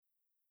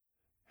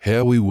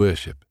How We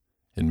Worship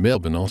in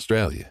Melbourne,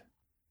 Australia.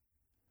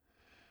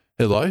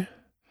 Hello,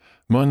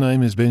 my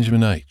name is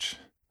Benjamin H.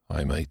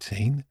 I am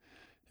 18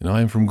 and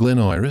I am from Glen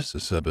Iris, a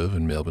suburb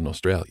in Melbourne,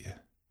 Australia.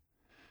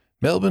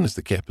 Melbourne is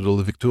the capital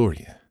of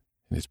Victoria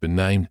and it's been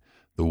named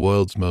the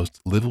world's most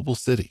livable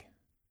city.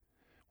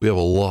 We have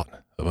a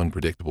lot of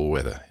unpredictable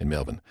weather in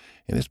Melbourne,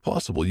 and it's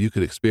possible you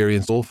could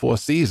experience all 4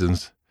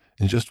 seasons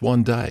in just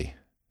one day.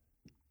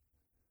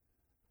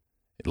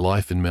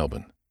 Life in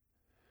Melbourne.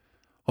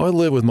 I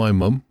live with my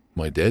mum,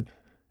 my dad,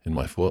 and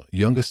my 4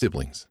 younger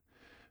siblings.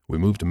 We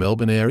moved to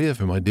Melbourne area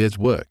for my dad's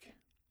work.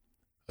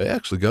 I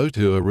actually go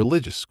to a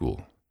religious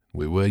school.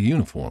 We wear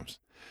uniforms,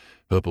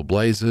 purple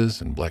blazers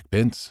and black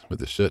pants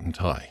with a shirt and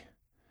tie.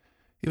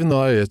 Even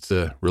though it's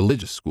a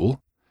religious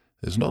school,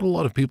 there's not a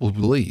lot of people who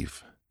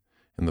believe,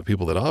 and the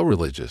people that are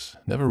religious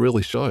never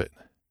really show it.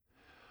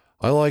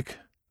 I like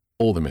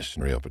all the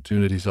missionary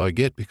opportunities I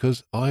get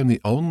because I am the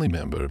only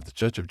member of the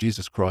Church of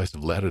Jesus Christ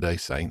of Latter-day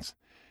Saints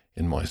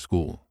in my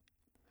school.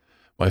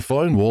 My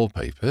phone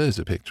wallpaper is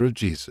a picture of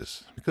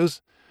Jesus because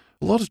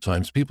a lot of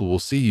times people will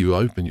see you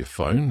open your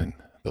phone and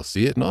they'll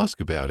see it and ask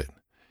about it.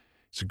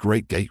 It's a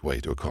great gateway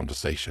to a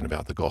conversation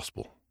about the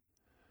gospel.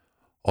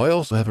 I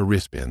also have a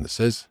wristband that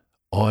says,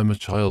 I'm a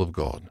child of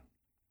God.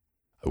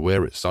 I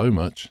wear it so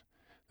much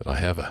that I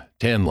have a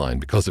tan line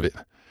because of it,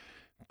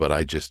 but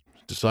I just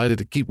decided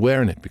to keep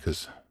wearing it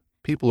because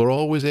people are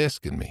always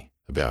asking me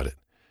about it.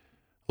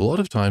 A lot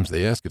of times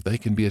they ask if they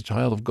can be a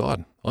child of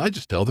God. I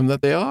just tell them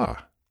that they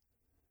are.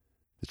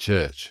 The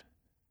church.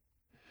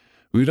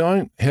 We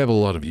don't have a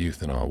lot of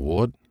youth in our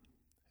ward.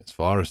 As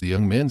far as the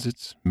young men's,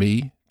 it's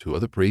me, 2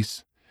 other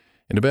priests,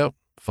 and about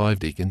 5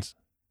 deacons.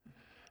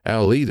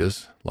 Our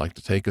leaders like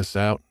to take us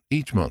out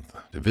each month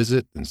to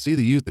visit and see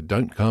the youth that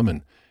don't come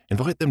and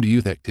invite them to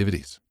youth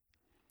activities.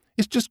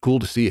 It's just cool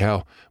to see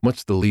how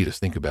much the leaders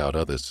think about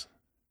others.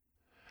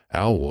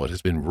 Our ward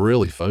has been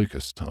really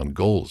focused on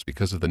goals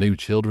because of the new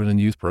children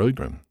and youth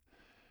program.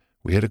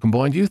 We had a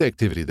combined youth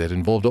activity that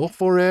involved all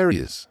 4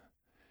 areas.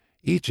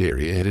 Each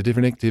area had a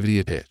different activity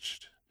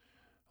attached.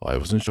 I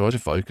was in charge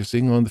of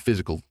focusing on the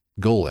physical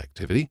goal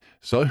activity,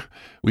 so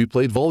we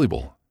played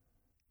volleyball.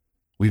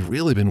 We've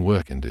really been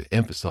working to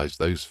emphasize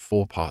those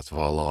 4 parts of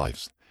our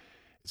lives.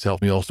 It's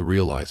helped me also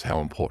realize how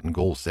important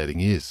goal setting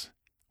is.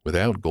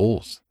 Without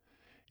goals,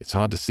 it's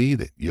hard to see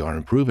that you are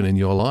improving in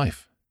your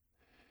life.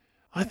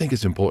 I think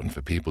it's important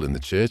for people in the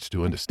church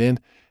to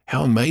understand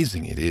how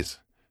amazing it is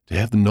to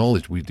have the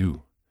knowledge we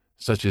do,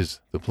 such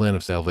as the plan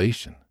of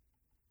salvation.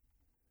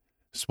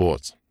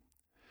 Sports.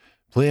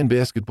 Playing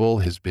basketball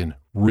has been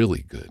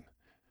really good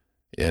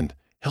and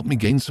helped me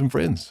gain some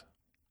friends.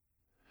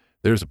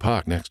 There's a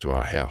park next to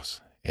our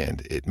house,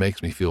 and it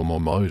makes me feel more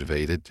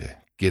motivated to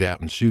get out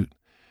and shoot,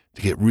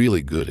 to get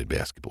really good at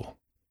basketball.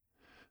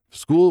 For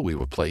school, we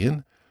were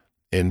playing,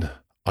 and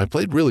I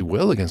played really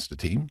well against a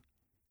team.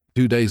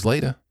 2 days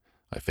later,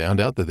 I found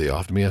out that they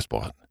offered me a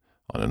spot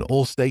on an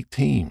all-state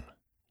team,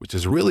 which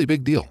is a really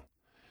big deal.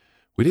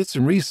 We did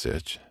some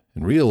research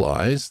and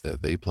realized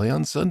that they play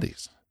on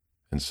Sundays.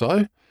 And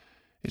so,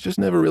 it just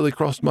never really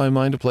crossed my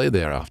mind to play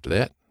there after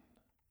that.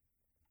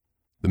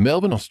 The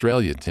Melbourne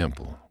Australia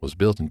Temple was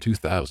built in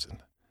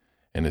 2000,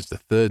 and it's the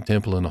 3rd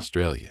temple in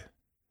Australia.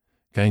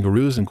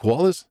 Kangaroos and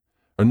koalas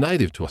are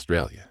native to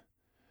Australia.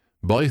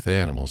 Both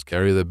animals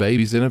carry their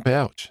babies in a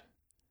pouch.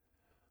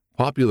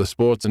 Popular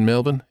sports in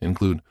Melbourne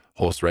include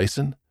horse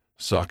racing,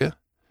 soccer,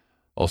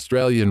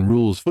 Australian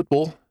rules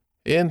football,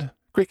 and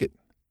cricket.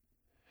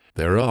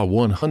 There are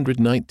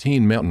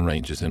 119 mountain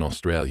ranges in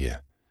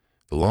Australia.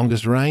 The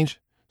longest range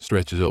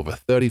stretches over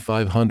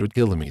 3,500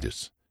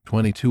 kilometers,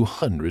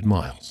 2,200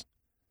 miles.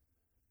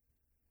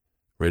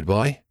 Read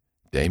by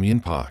Damien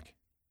Park.